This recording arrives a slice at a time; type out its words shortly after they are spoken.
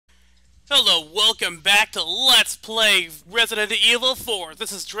Hello, welcome back to Let's Play Resident Evil 4.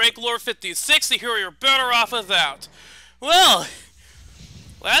 This is DrakeLore56, the hero you're better off without. Well,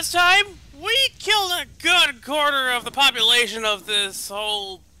 last time, we killed a good quarter of the population of this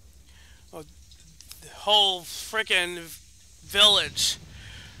whole frickin' village.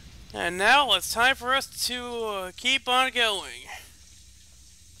 And now it's time for us to keep on going.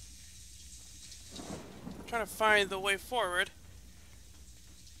 I'm trying to find the way forward.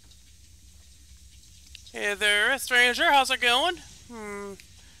 Hey there, stranger. How's it going?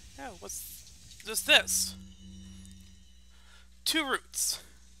 Yeah, what's just this? 2 routes.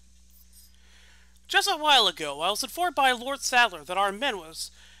 Just a while ago, I was informed by Lord Sadler that our men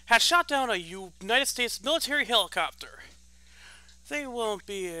had shot down a United States military helicopter. They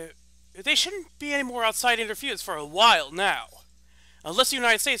shouldn't be any more outside interference for a while now. Unless the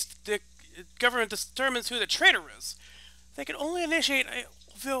United States, the government determines who the traitor is, they can only initiate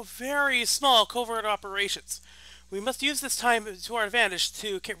very small covert operations. We must use this time to our advantage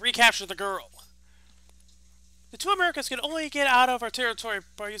to recapture the girl. The 2 Americas can only get out of our territory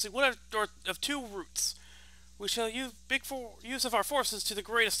by using one of 2 routes. We shall make use of our forces to the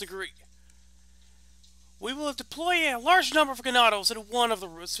greatest degree. We will deploy a large number of Ganados in one of the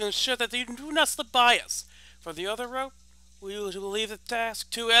routes to ensure that they do not slip by us. For the other route, we will leave the task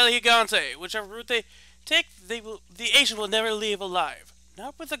to El Gigante. Whichever route they take, the agent will never leave alive.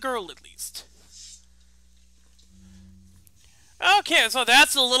 Not with the girl, at least. Okay, so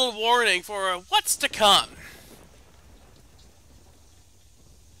that's a little warning for what's to come.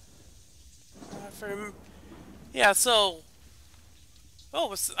 Yeah, so...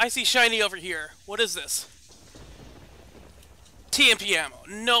 Oh, I see shiny over here. What is this? TMP ammo.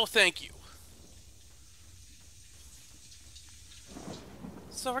 No, thank you.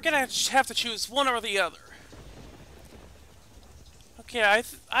 So we're gonna have to choose one or the other. Okay,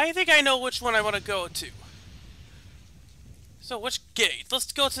 I think I know which one I want to go to. So, which gate?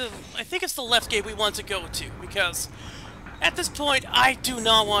 Let's go to... I think it's the left gate we want to go to, because... At this point, I do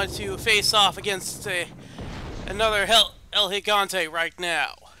not want to face off against another El Gigante right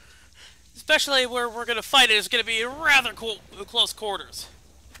now. Especially where we're going to fight it is going to be rather close quarters.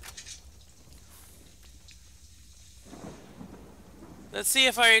 Let's see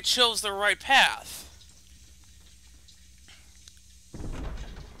if I chose the right path.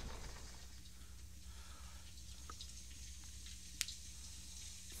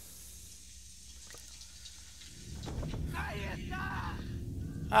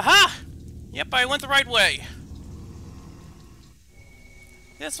 Aha! Yep, I went the right way.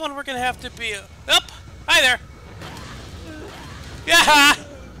 This one we're gonna have to be... Up! Hi there! Yeah!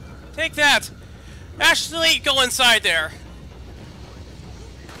 Take that! Ashley, go inside there.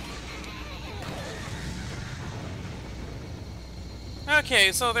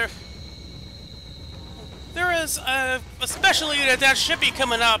 Okay, so there is a special unit that should be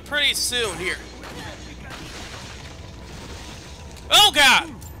coming out pretty soon here. Oh god!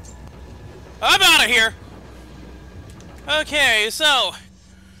 I'm out of here! Okay, so...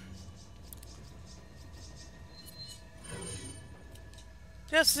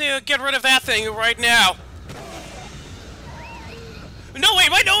 Just to get rid of that thing right now. No, wait,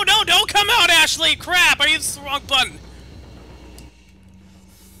 no, don't come out, Ashley! Crap, I used the wrong button.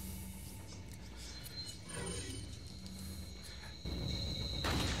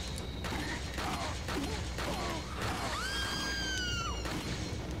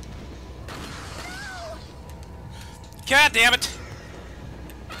 God damn it!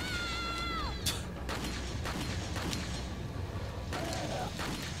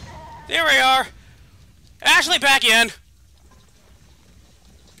 There we are! Ashley, back in!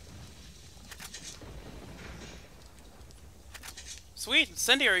 Sweet,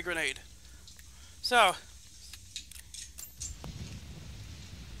 incendiary grenade. So...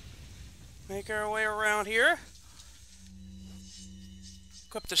 Make our way around here.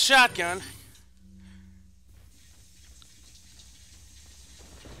 Equip the shotgun.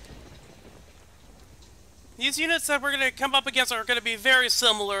 These units that we're going to come up against are going to be very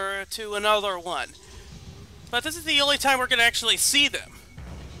similar to another one. But this is the only time we're going to actually see them.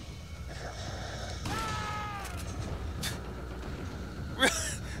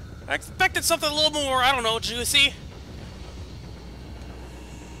 I expected something a little more, I don't know, juicy.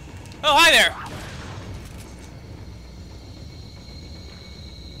 Oh, hi there!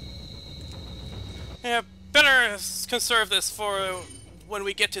 Yeah, better conserve this for when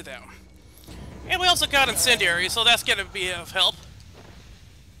we get to them. And we also got incendiary, so that's gonna be of help.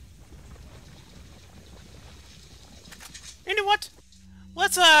 You know what?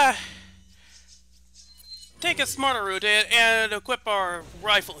 Let's take a smarter route and equip our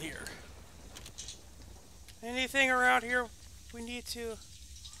rifle here. Anything around here we need to...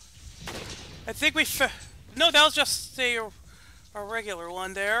 I think we no, that was just a regular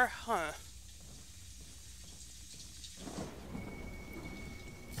one there. Huh.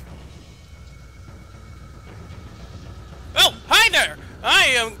 Oh, hi there! I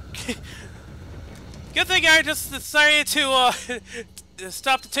am... Good thing I just decided to, to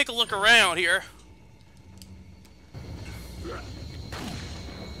stop to take a look around here.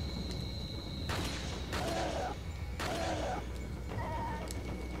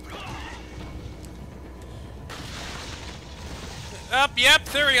 Up, yep,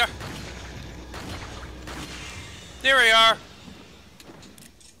 there we are. There we are.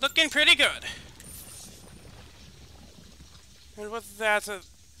 Looking pretty good. And with that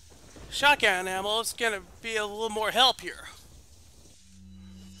shotgun ammo, it's gonna be a little more help here.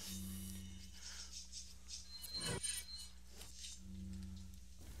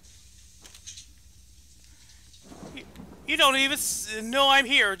 You don't even know I'm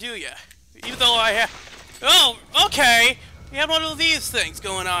here, do you? Even though I have... Oh, okay! We have one of these things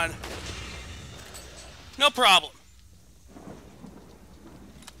going on. No problem.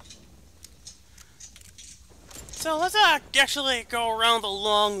 So let's actually go around the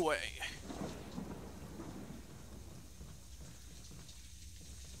long way.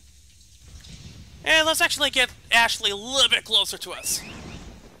 And let's actually get Ashley a little bit closer to us.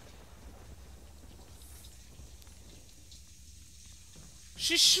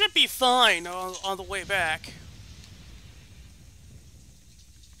 She should be fine on the way back.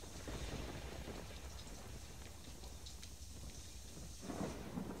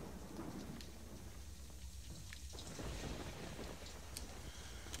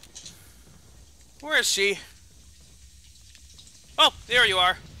 Where is she? Oh, there you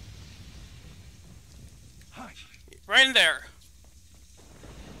are. Hi. Right in there.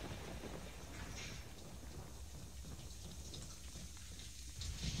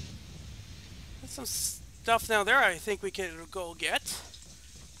 There's some stuff down there I think we can go get.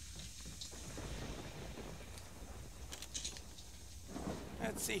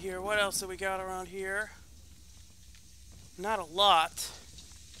 Let's see here. What else do we got around here? Not a lot.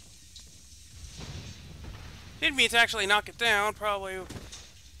 Didn't mean to actually knock it down, probably.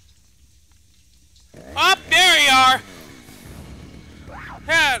 Up, there you are!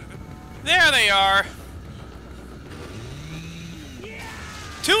 Yeah, there they are!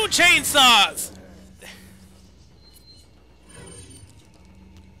 2 chainsaws!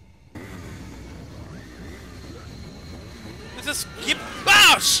 Let's just keep...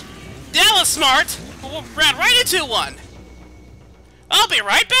 Ouch! That was smart! Ran right into one! I'll be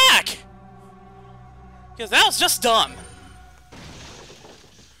right back! Because that was just dumb.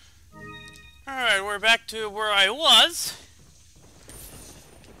 Alright, we're back to where I was.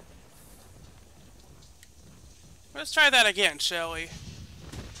 Let's try that again, shall we?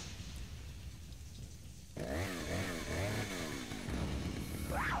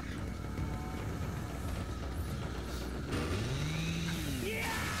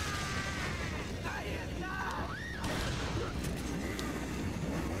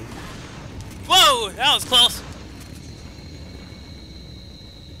 Whoa, that was close.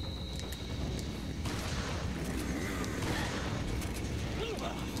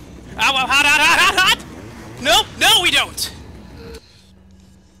 Hot. Nope, no we don't.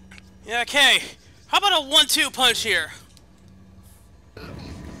 Okay, how about a 1-2 punch here?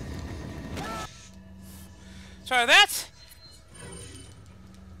 Try that.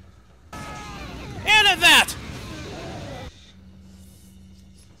 And that.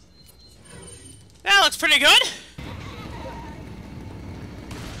 That looks pretty good.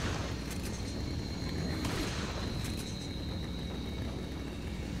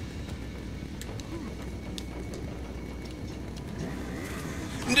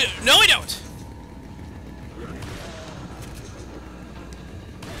 No, we don't.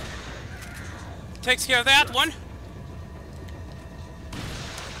 Takes care of that one.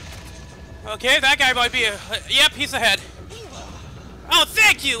 Okay, that guy might be a... Yep, he's ahead. Oh,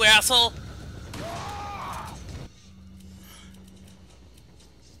 thank you, asshole.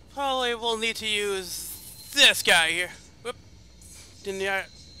 Probably we'll need to use this guy here. Whoop. Didn't I...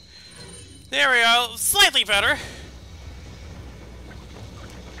 There we go. Slightly better.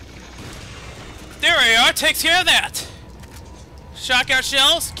 There we are. Takes care of that. Shotgun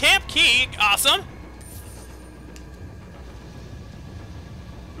shells. Camp key. Awesome.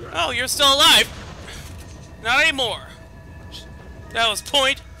 Oh, you're still alive. Not anymore. That was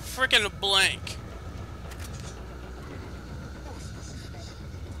point freaking blank.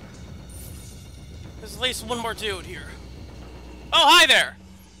 There's at least one more dude here. Oh, hi there!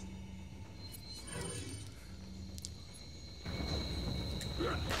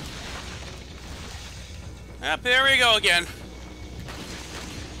 Yep, there we go again.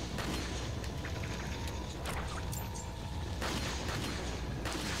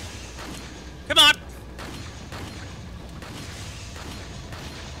 Come on!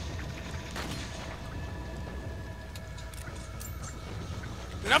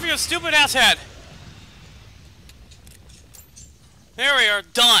 Enough of your stupid ass head! There we are,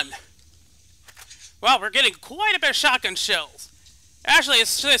 done! Wow, we're getting quite a bit of shotgun shells. Actually,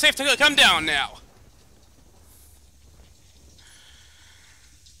 it's safe to come down now.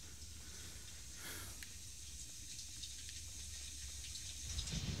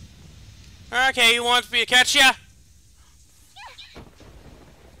 Okay, you want me to catch ya?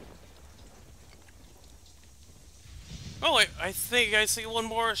 Oh wait, I think I see one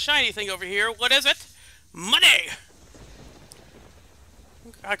more shiny thing over here. What is it? Money!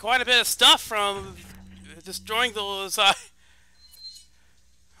 Got quite a bit of stuff from destroying those, all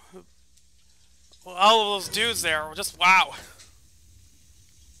of those dudes there. Just wow.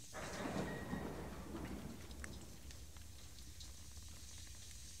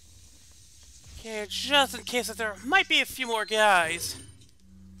 Okay, just in case that there might be a few more guys.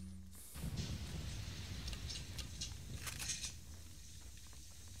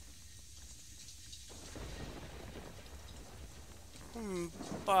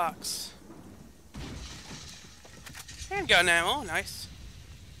 Box. Handgun ammo, nice.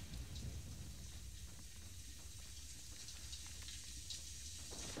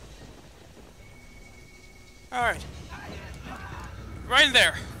 Alright. Right in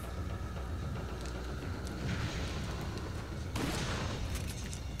there.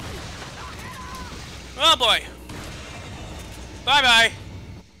 Oh boy. Bye-bye.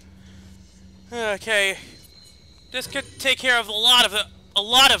 Okay. This could take care of a lot of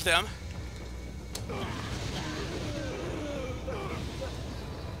them.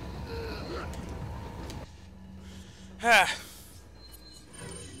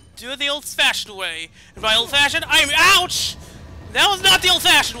 Do it the old-fashioned way. And by old-fashioned, I'm ouch! That was not the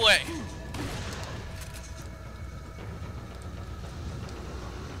old-fashioned way.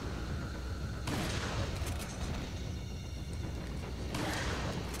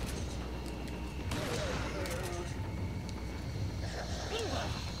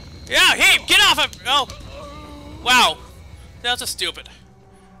 Yeah, hey, get off of... Oh. Wow. That was just stupid.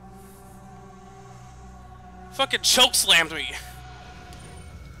 Fucking chokeslammed me.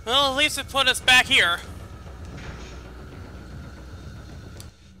 Well, at least it put us back here.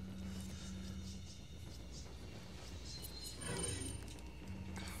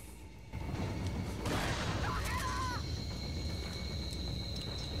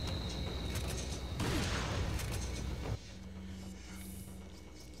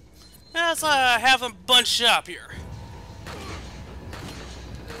 Let's have them bunched up here.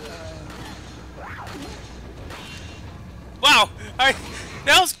 Wow,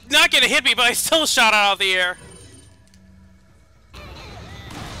 that was not gonna hit me, but I still shot out of the air.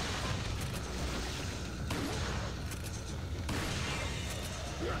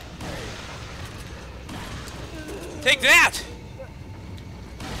 Take that!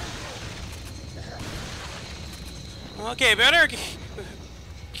 Okay, better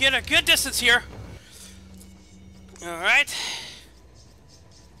get a good distance here. Alright.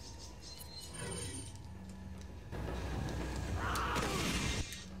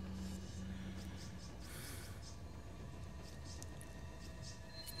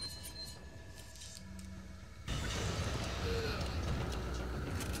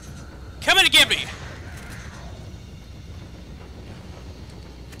 Come in and get me!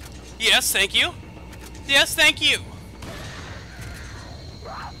 Yes, thank you. Yes, thank you.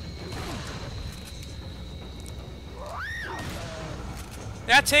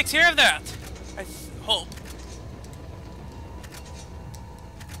 That takes care of that. I hope.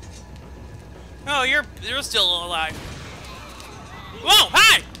 Oh, you're still alive. Whoa!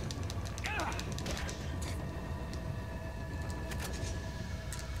 Hi!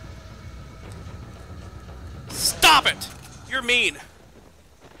 Stop it! You're mean.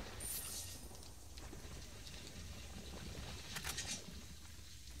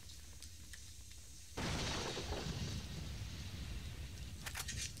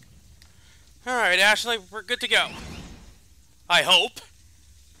 Alright, Ashley, we're good to go. I hope.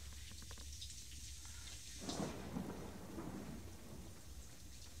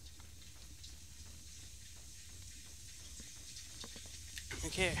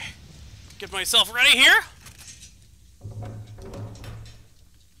 Okay, get myself ready here.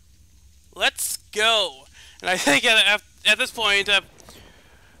 Let's go. And I think at this point,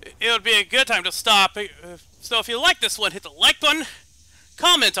 it would be a good time to stop. So if you like this one, hit the like button.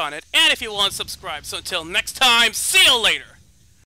 comment on it, and if you want, subscribe. So until next time, see you later!